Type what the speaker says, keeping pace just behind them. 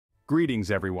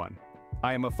Greetings, everyone.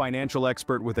 I am a financial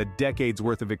expert with a decade's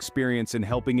worth of experience in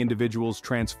helping individuals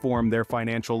transform their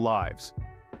financial lives.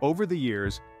 Over the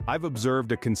years, I've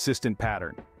observed a consistent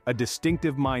pattern, a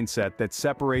distinctive mindset that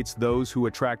separates those who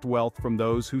attract wealth from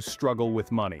those who struggle with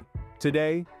money.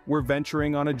 Today, we're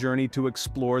venturing on a journey to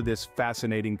explore this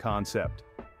fascinating concept.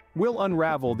 We'll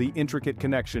unravel the intricate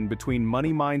connection between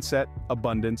money mindset,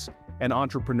 abundance, and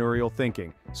entrepreneurial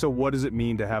thinking. So what does it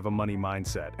mean to have a money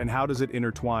mindset, and how does it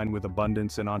intertwine with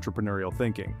abundance and entrepreneurial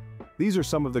thinking? These are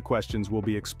some of the questions we'll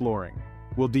be exploring.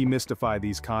 We'll demystify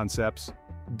these concepts,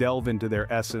 delve into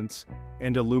their essence,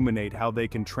 and illuminate how they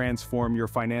can transform your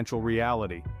financial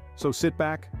reality. So sit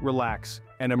back, relax,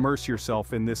 and immerse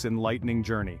yourself in this enlightening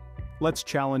journey. Let's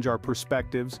challenge our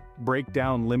perspectives, break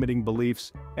down limiting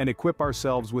beliefs, and equip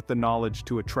ourselves with the knowledge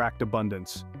to attract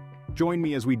abundance. Join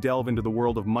me as we delve into the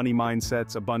world of money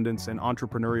mindsets, abundance, and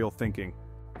entrepreneurial thinking.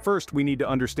 First, we need to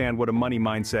understand what a money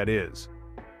mindset is.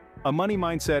 A money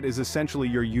mindset is essentially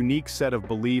your unique set of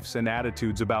beliefs and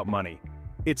attitudes about money.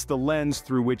 It's the lens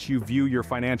through which you view your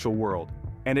financial world,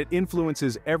 and it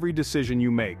influences every decision you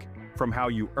make, from how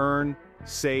you earn,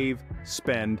 save,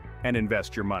 spend, and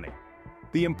invest your money.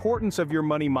 The importance of your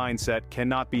money mindset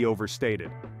cannot be overstated.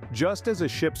 Just as a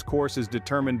ship's course is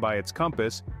determined by its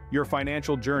compass, your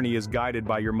financial journey is guided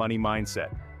by your money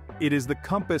mindset. It is the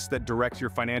compass that directs your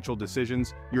financial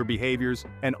decisions, your behaviors,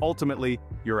 and ultimately,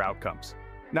 your outcomes.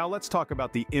 Now let's talk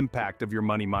about the impact of your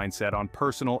money mindset on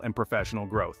personal and professional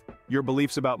growth. Your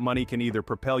beliefs about money can either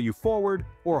propel you forward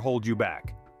or hold you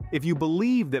back. If you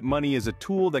believe that money is a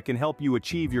tool that can help you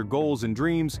achieve your goals and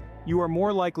dreams, you are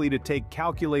more likely to take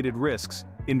calculated risks,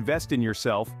 invest in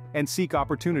yourself, and seek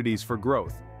opportunities for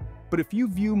growth. But if you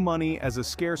view money as a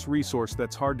scarce resource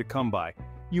that's hard to come by,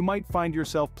 you might find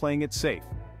yourself playing it safe,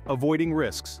 avoiding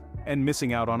risks, and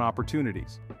missing out on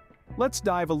opportunities. Let's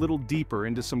dive a little deeper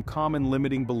into some common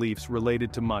limiting beliefs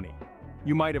related to money.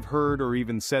 You might have heard or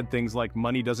even said things like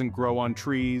money doesn't grow on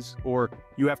trees, or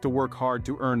you have to work hard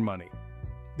to earn money.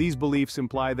 These beliefs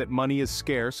imply that money is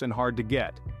scarce and hard to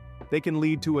get. They can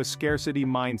lead to a scarcity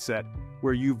mindset,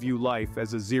 where you view life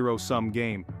as a zero-sum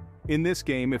game. In this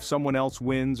game, if someone else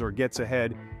wins or gets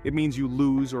ahead, it means you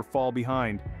lose or fall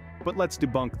behind. But let's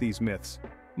debunk these myths.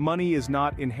 Money is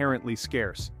not inherently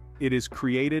scarce. It is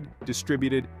created,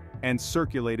 distributed, and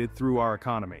circulated through our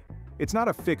economy. It's not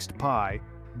a fixed pie,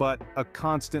 but a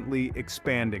constantly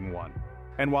expanding one.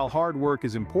 And while hard work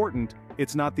is important,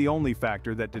 it's not the only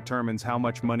factor that determines how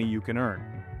much money you can earn.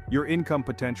 Your income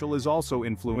potential is also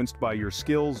influenced by your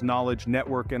skills, knowledge,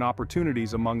 network, and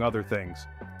opportunities, among other things.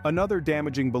 Another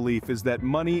damaging belief is that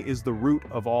money is the root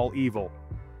of all evil.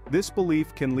 This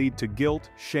belief can lead to guilt,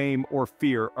 shame, or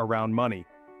fear around money,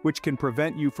 which can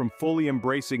prevent you from fully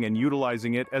embracing and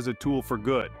utilizing it as a tool for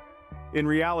good. In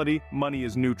reality, money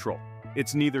is neutral.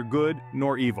 It's neither good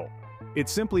nor evil.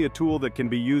 It's simply a tool that can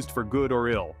be used for good or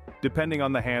ill, depending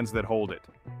on the hands that hold it.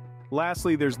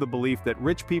 Lastly, there's the belief that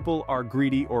rich people are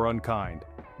greedy or unkind.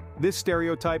 This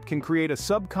stereotype can create a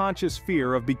subconscious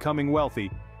fear of becoming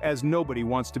wealthy, as nobody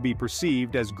wants to be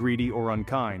perceived as greedy or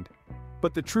unkind.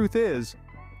 But the truth is,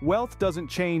 wealth doesn't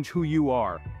change who you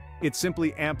are. It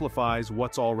simply amplifies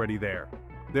what's already there.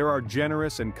 There are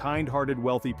generous and kind-hearted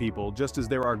wealthy people, just as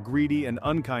there are greedy and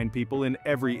unkind people in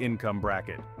every income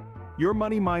bracket. Your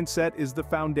money mindset is the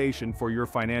foundation for your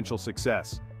financial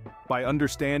success. By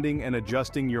understanding and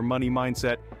adjusting your money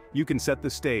mindset, you can set the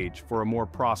stage for a more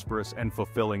prosperous and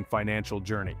fulfilling financial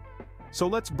journey. So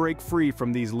let's break free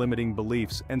from these limiting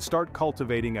beliefs and start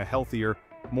cultivating a healthier,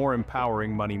 more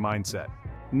empowering money mindset.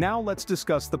 Now let's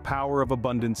discuss the power of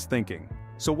abundance thinking.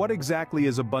 So what exactly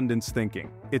is abundance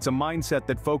thinking? It's a mindset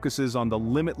that focuses on the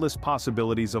limitless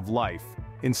possibilities of life,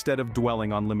 instead of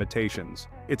dwelling on limitations.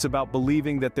 It's about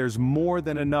believing that there's more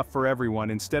than enough for everyone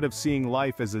instead of seeing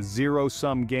life as a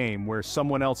zero-sum game where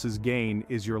someone else's gain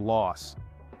is your loss.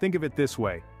 Think of it this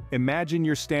way. Imagine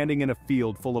you're standing in a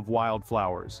field full of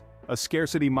wildflowers. A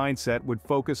scarcity mindset would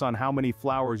focus on how many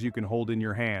flowers you can hold in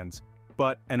your hands.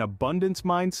 But an abundance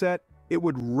mindset, it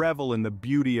would revel in the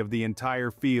beauty of the entire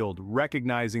field,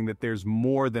 recognizing that there's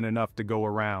more than enough to go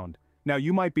around. Now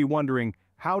you might be wondering,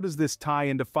 how does this tie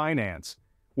into finance?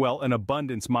 Well, an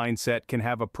abundance mindset can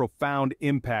have a profound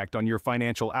impact on your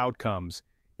financial outcomes.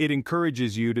 It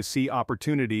encourages you to see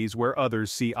opportunities where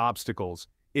others see obstacles.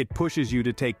 It pushes you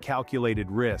to take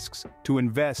calculated risks, to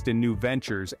invest in new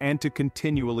ventures, and to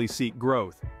continually seek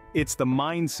growth. It's the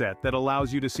mindset that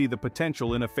allows you to see the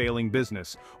potential in a failing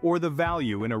business, or the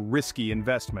value in a risky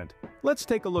investment. Let's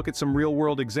take a look at some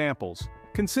real-world examples.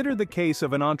 Consider the case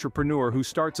of an entrepreneur who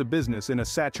starts a business in a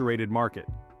saturated market.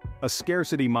 A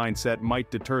scarcity mindset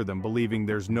might deter them, believing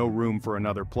there's no room for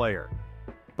another player.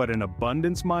 But an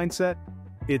abundance mindset?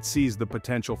 It sees the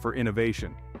potential for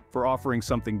innovation, for offering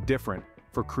something different,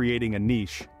 for creating a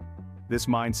niche. This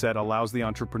mindset allows the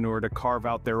entrepreneur to carve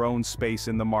out their own space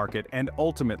in the market and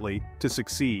ultimately to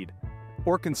succeed.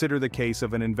 Or consider the case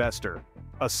of an investor.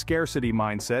 A scarcity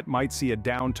mindset might see a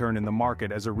downturn in the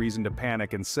market as a reason to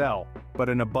panic and sell, but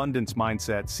an abundance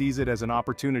mindset sees it as an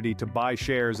opportunity to buy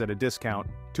shares at a discount,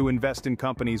 to invest in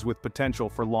companies with potential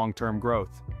for long-term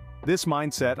growth. This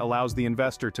mindset allows the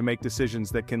investor to make decisions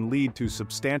that can lead to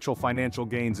substantial financial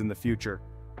gains in the future.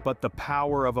 But the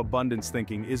power of abundance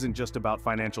thinking isn't just about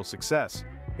financial success.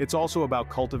 It's also about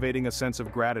cultivating a sense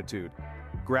of gratitude.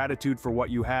 Gratitude for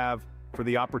what you have, for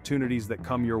the opportunities that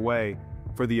come your way,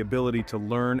 for the ability to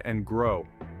learn and grow.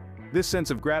 This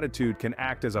sense of gratitude can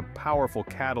act as a powerful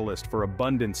catalyst for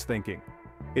abundance thinking.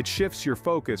 It shifts your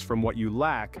focus from what you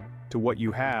lack to what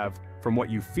you have, from what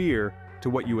you fear to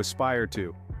what you aspire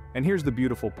to. And here's the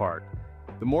beautiful part.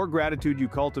 The more gratitude you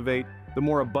cultivate, the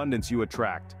more abundance you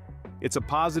attract. It's a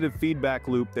positive feedback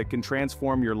loop that can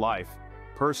transform your life,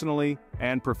 personally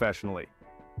and professionally.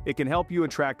 It can help you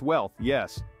attract wealth,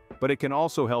 yes, but it can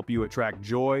also help you attract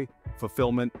joy,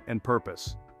 fulfillment, and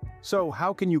purpose. So,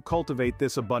 how can you cultivate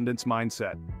this abundance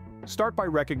mindset? Start by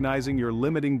recognizing your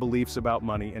limiting beliefs about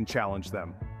money and challenge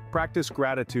them. Practice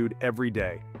gratitude every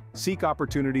day. Seek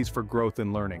opportunities for growth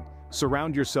and learning.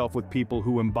 Surround yourself with people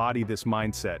who embody this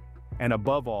mindset. And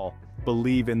above all,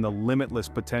 believe in the limitless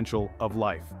potential of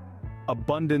life.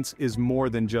 Abundance is more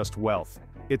than just wealth.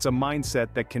 It's a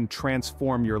mindset that can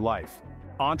transform your life.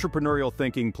 Entrepreneurial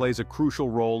thinking plays a crucial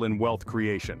role in wealth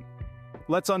creation.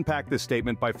 Let's unpack this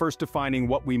statement by first defining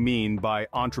what we mean by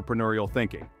entrepreneurial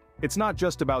thinking. It's not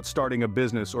just about starting a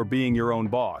business or being your own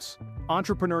boss.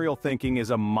 Entrepreneurial thinking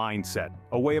is a mindset,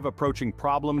 a way of approaching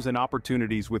problems and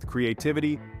opportunities with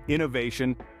creativity,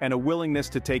 innovation, and a willingness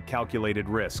to take calculated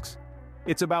risks.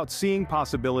 It's about seeing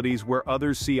possibilities where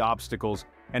others see obstacles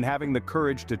and having the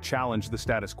courage to challenge the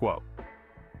status quo.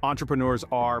 Entrepreneurs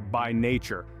are, by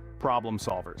nature, problem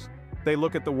solvers. They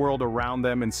look at the world around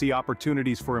them and see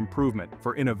opportunities for improvement,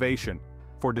 for innovation,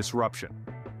 for disruption.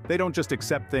 They don't just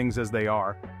accept things as they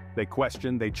are. They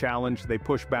question, they challenge, they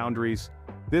push boundaries.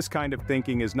 This kind of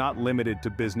thinking is not limited to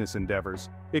business endeavors.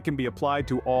 It can be applied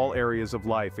to all areas of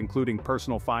life, including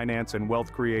personal finance and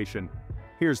wealth creation.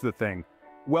 Here's the thing.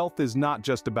 Wealth is not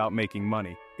just about making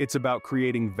money. It's about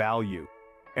creating value.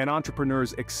 And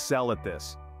entrepreneurs excel at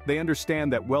this. They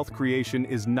understand that wealth creation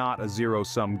is not a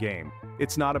zero-sum game.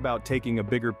 It's not about taking a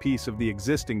bigger piece of the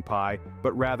existing pie,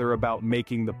 but rather about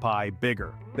making the pie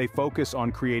bigger. They focus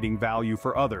on creating value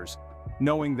for others,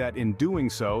 knowing that in doing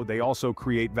so, they also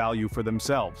create value for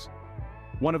themselves.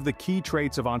 One of the key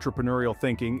traits of entrepreneurial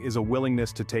thinking is a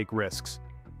willingness to take risks.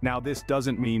 Now, this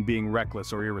doesn't mean being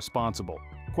reckless or irresponsible.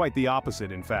 Quite the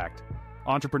opposite, in fact.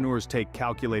 Entrepreneurs take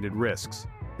calculated risks.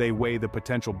 They weigh the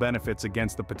potential benefits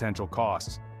against the potential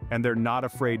costs, and they're not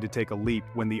afraid to take a leap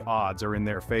when the odds are in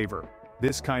their favor.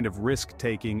 This kind of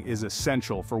risk-taking is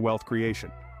essential for wealth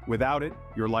creation. Without it,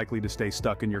 you're likely to stay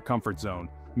stuck in your comfort zone,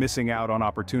 missing out on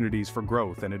opportunities for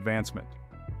growth and advancement.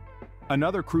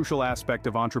 Another crucial aspect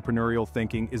of entrepreneurial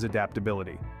thinking is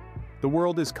adaptability. The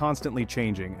world is constantly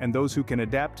changing, and those who can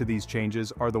adapt to these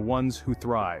changes are the ones who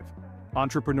thrive.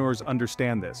 Entrepreneurs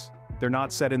understand this. They're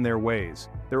not set in their ways.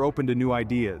 They're open to new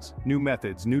ideas, new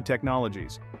methods, new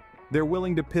technologies. They're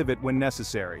willing to pivot when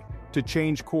necessary, to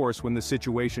change course when the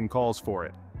situation calls for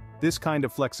it. This kind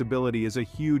of flexibility is a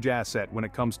huge asset when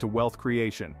it comes to wealth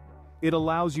creation. It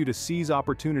allows you to seize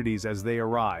opportunities as they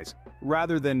arise,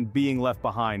 rather than being left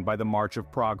behind by the march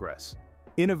of progress.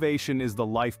 Innovation is the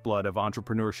lifeblood of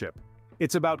entrepreneurship.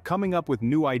 It's about coming up with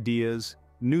new ideas,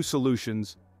 new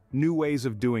solutions, new ways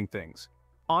of doing things.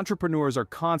 Entrepreneurs are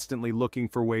constantly looking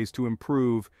for ways to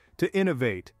improve, to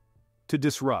innovate, to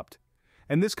disrupt.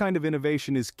 And this kind of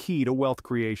innovation is key to wealth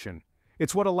creation.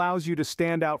 It's what allows you to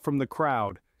stand out from the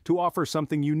crowd, to offer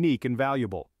something unique and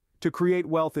valuable, to create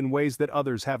wealth in ways that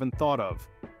others haven't thought of.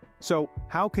 So,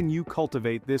 how can you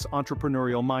cultivate this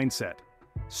entrepreneurial mindset?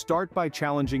 Start by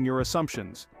challenging your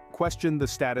assumptions. Question the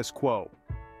status quo.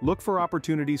 Look for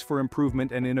opportunities for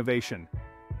improvement and innovation.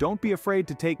 Don't be afraid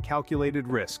to take calculated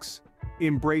risks.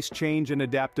 Embrace change and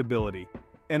adaptability.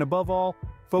 And above all,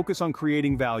 focus on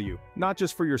creating value, not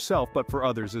just for yourself but for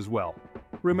others as well.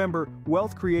 Remember,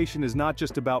 wealth creation is not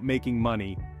just about making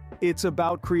money, it's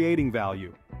about creating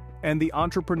value. And the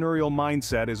entrepreneurial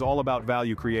mindset is all about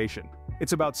value creation.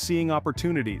 It's about seeing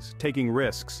opportunities, taking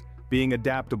risks, being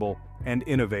adaptable, and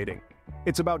innovating.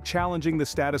 It's about challenging the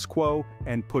status quo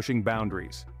and pushing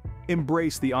boundaries.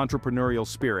 Embrace the entrepreneurial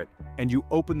spirit, and you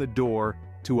open the door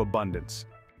to abundance.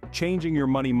 Changing your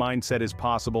money mindset is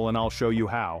possible, and I'll show you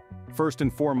how. First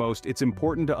and foremost, it's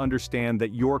important to understand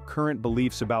that your current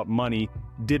beliefs about money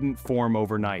didn't form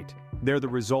overnight. They're the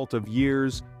result of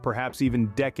years, perhaps even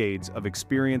decades of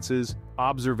experiences,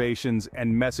 observations,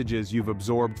 and messages you've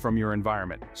absorbed from your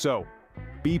environment. So,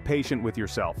 be patient with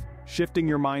yourself. Shifting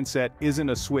your mindset isn't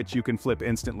a switch you can flip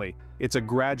instantly. It's a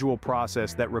gradual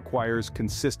process that requires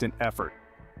consistent effort.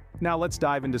 Now let's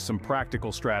dive into some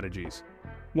practical strategies.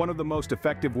 One of the most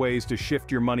effective ways to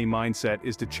shift your money mindset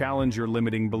is to challenge your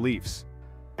limiting beliefs.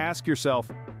 Ask yourself,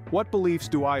 what beliefs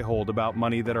do I hold about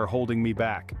money that are holding me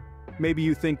back? Maybe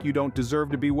you think you don't deserve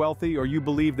to be wealthy, or you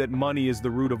believe that money is the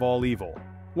root of all evil.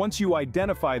 Once you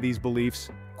identify these beliefs,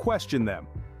 question them.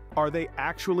 Are they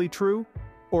actually true?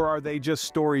 Or are they just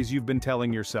stories you've been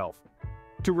telling yourself?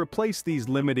 To replace these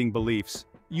limiting beliefs,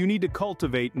 you need to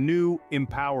cultivate new,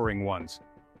 empowering ones.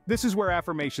 This is where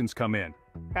affirmations come in.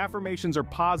 Affirmations are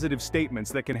positive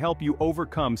statements that can help you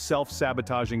overcome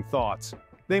self-sabotaging thoughts.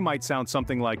 They might sound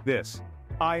something like this: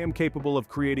 I am capable of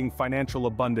creating financial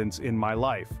abundance in my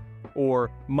life.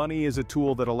 Or, money is a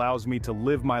tool that allows me to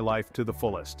live my life to the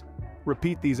fullest.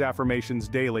 Repeat these affirmations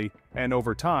daily, and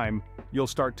over time, you'll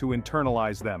start to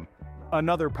internalize them.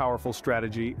 Another powerful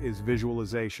strategy is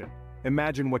visualization.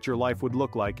 Imagine what your life would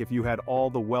look like if you had all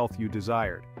the wealth you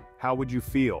desired. How would you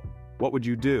feel? What would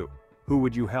you do? Who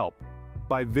would you help?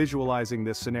 By visualizing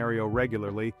this scenario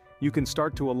regularly, you can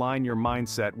start to align your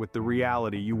mindset with the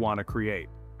reality you want to create.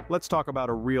 Let's talk about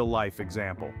a real-life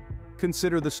example.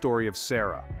 Consider the story of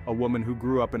Sarah, a woman who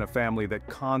grew up in a family that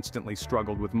constantly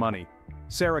struggled with money.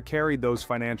 Sarah carried those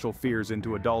financial fears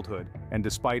into adulthood, and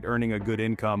despite earning a good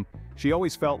income, she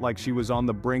always felt like she was on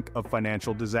the brink of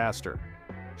financial disaster.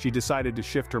 She decided to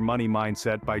shift her money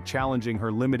mindset by challenging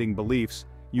her limiting beliefs,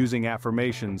 using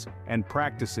affirmations, and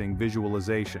practicing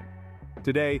visualization.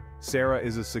 Today, Sarah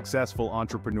is a successful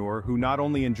entrepreneur who not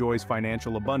only enjoys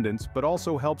financial abundance but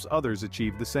also helps others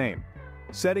achieve the same.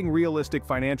 Setting realistic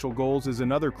financial goals is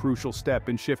another crucial step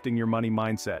in shifting your money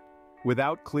mindset.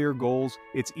 Without clear goals,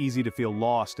 it's easy to feel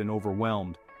lost and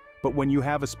overwhelmed. But when you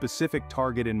have a specific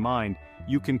target in mind,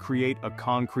 you can create a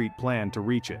concrete plan to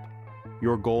reach it.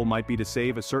 Your goal might be to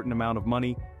save a certain amount of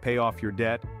money, pay off your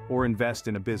debt, or invest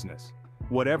in a business.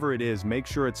 Whatever it is, make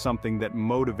sure it's something that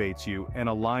motivates you and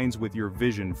aligns with your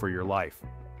vision for your life.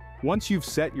 Once you've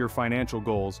set your financial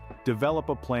goals, develop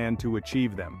a plan to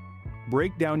achieve them.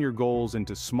 Break down your goals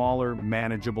into smaller,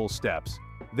 manageable steps.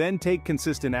 Then take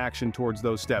consistent action towards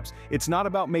those steps. It's not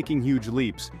about making huge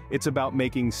leaps, it's about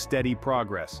making steady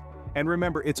progress. And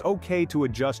remember, it's okay to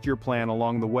adjust your plan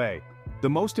along the way. The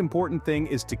most important thing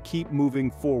is to keep moving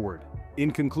forward.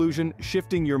 In conclusion,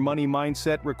 shifting your money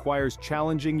mindset requires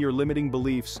challenging your limiting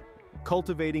beliefs,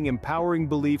 cultivating empowering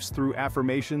beliefs through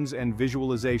affirmations and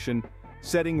visualization,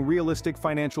 setting realistic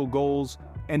financial goals,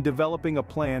 and developing a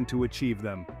plan to achieve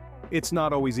them. It's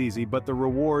not always easy, but the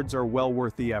rewards are well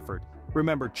worth the effort.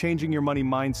 Remember, changing your money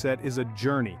mindset is a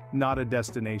journey, not a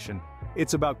destination.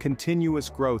 It's about continuous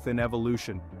growth and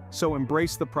evolution. So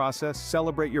embrace the process,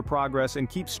 celebrate your progress, and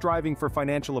keep striving for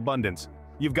financial abundance.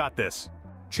 You've got this.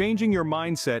 Changing your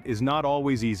mindset is not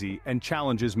always easy, and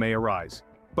challenges may arise.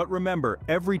 But remember,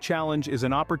 every challenge is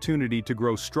an opportunity to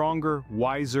grow stronger,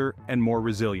 wiser, and more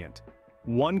resilient.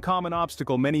 One common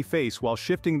obstacle many face while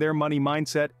shifting their money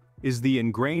mindset is the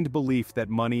ingrained belief that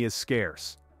money is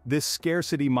scarce. This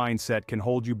scarcity mindset can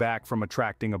hold you back from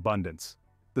attracting abundance.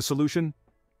 The solution?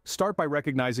 Start by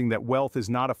recognizing that wealth is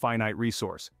not a finite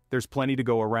resource. There's plenty to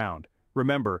go around.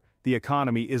 Remember, the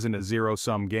economy isn't a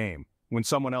zero-sum game. When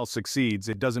someone else succeeds,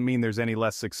 it doesn't mean there's any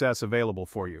less success available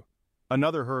for you.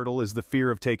 Another hurdle is the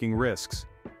fear of taking risks.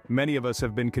 Many of us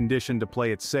have been conditioned to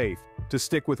play it safe, to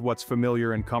stick with what's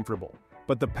familiar and comfortable.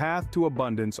 But the path to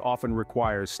abundance often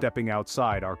requires stepping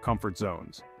outside our comfort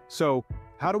zones. So,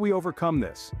 how do we overcome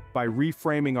this? By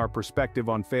reframing our perspective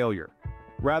on failure.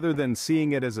 Rather than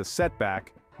seeing it as a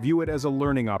setback, view it as a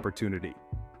learning opportunity.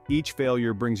 Each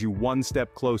failure brings you one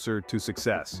step closer to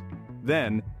success.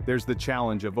 Then, there's the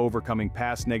challenge of overcoming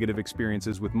past negative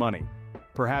experiences with money.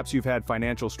 Perhaps you've had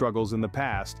financial struggles in the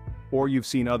past, or you've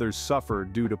seen others suffer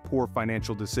due to poor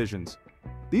financial decisions.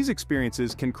 These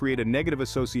experiences can create a negative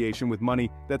association with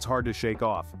money that's hard to shake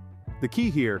off. The key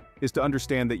here is to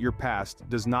understand that your past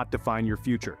does not define your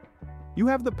future. You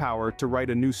have the power to write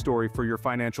a new story for your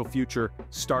financial future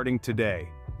starting today.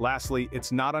 Lastly,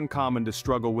 it's not uncommon to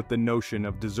struggle with the notion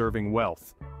of deserving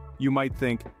wealth. You might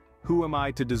think, who am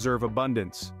I to deserve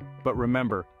abundance? But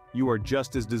remember, you are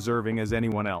just as deserving as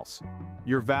anyone else.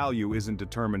 Your value isn't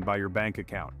determined by your bank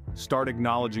account. Start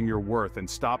acknowledging your worth and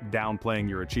stop downplaying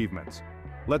your achievements.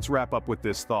 Let's wrap up with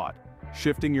this thought.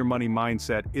 Shifting your money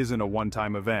mindset isn't a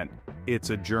one-time event, it's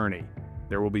a journey.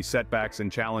 There will be setbacks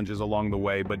and challenges along the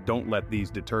way, but don't let these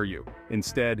deter you.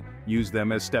 Instead, use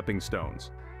them as stepping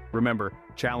stones. Remember,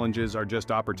 challenges are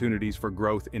just opportunities for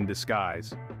growth in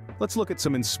disguise. Let's look at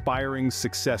some inspiring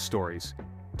success stories.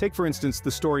 Take for instance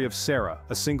the story of Sarah,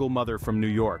 a single mother from New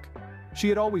York. She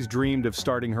had always dreamed of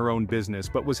starting her own business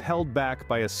but was held back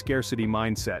by a scarcity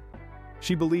mindset.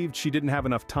 She believed she didn't have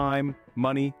enough time,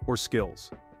 money, or skills.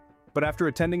 But after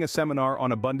attending a seminar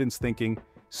on abundance thinking,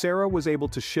 Sarah was able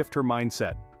to shift her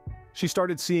mindset. She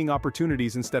started seeing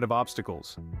opportunities instead of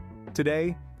obstacles.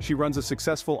 Today, she runs a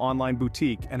successful online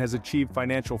boutique and has achieved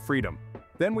financial freedom.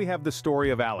 Then we have the story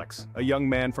of Alex, a young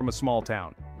man from a small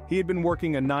town. He had been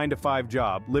working a 9-to-5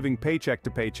 job, living paycheck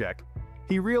to paycheck.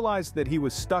 He realized that he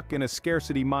was stuck in a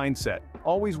scarcity mindset,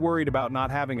 always worried about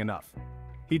not having enough.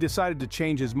 He decided to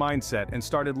change his mindset and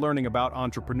started learning about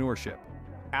entrepreneurship.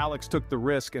 Alex took the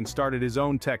risk and started his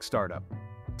own tech startup.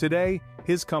 Today,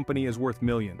 his company is worth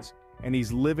millions, and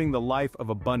he's living the life of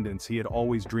abundance he had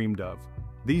always dreamed of.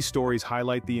 These stories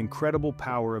highlight the incredible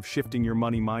power of shifting your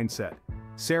money mindset.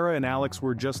 Sarah and Alex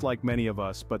were just like many of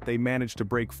us, but they managed to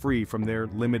break free from their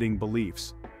limiting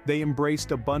beliefs. They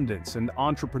embraced abundance and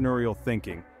entrepreneurial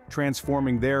thinking,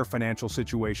 transforming their financial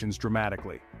situations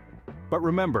dramatically. But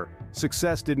remember,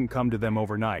 success didn't come to them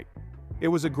overnight. It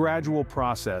was a gradual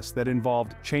process that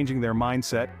involved changing their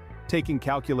mindset, taking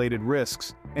calculated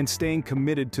risks, and staying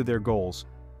committed to their goals.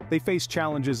 They faced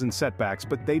challenges and setbacks,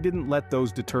 but they didn't let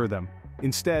those deter them.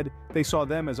 Instead, they saw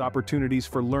them as opportunities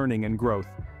for learning and growth.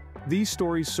 These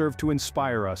stories serve to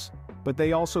inspire us, but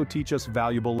they also teach us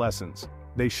valuable lessons.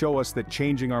 They show us that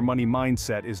changing our money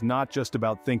mindset is not just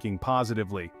about thinking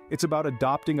positively, it's about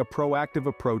adopting a proactive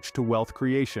approach to wealth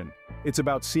creation. It's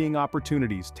about seeing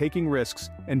opportunities, taking risks,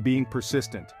 and being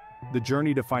persistent. The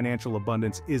journey to financial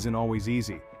abundance isn't always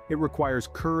easy. It requires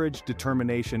courage,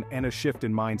 determination, and a shift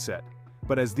in mindset.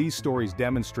 But as these stories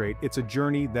demonstrate, it's a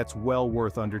journey that's well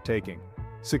worth undertaking.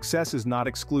 Success is not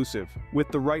exclusive. With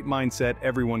the right mindset,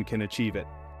 everyone can achieve it.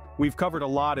 We've covered a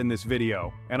lot in this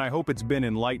video, and I hope it's been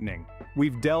enlightening.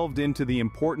 We've delved into the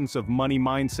importance of money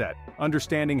mindset,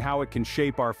 understanding how it can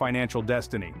shape our financial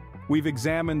destiny. We've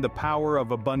examined the power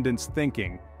of abundance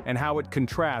thinking, and how it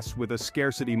contrasts with a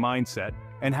scarcity mindset,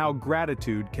 and how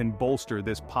gratitude can bolster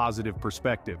this positive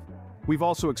perspective. We've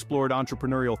also explored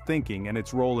entrepreneurial thinking and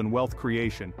its role in wealth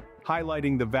creation,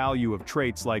 highlighting the value of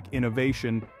traits like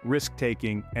innovation,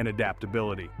 risk-taking, and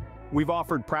adaptability. We've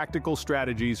offered practical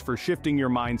strategies for shifting your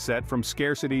mindset from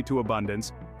scarcity to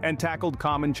abundance, and tackled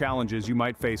common challenges you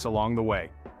might face along the way.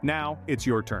 Now, it's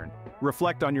your turn.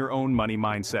 Reflect on your own money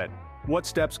mindset. What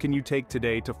steps can you take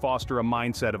today to foster a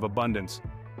mindset of abundance?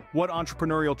 What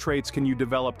entrepreneurial traits can you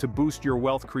develop to boost your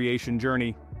wealth creation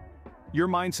journey? Your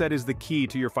mindset is the key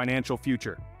to your financial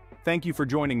future. Thank you for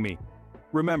joining me.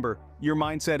 Remember, your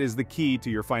mindset is the key to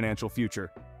your financial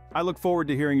future. I look forward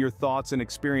to hearing your thoughts and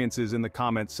experiences in the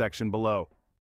comments section below.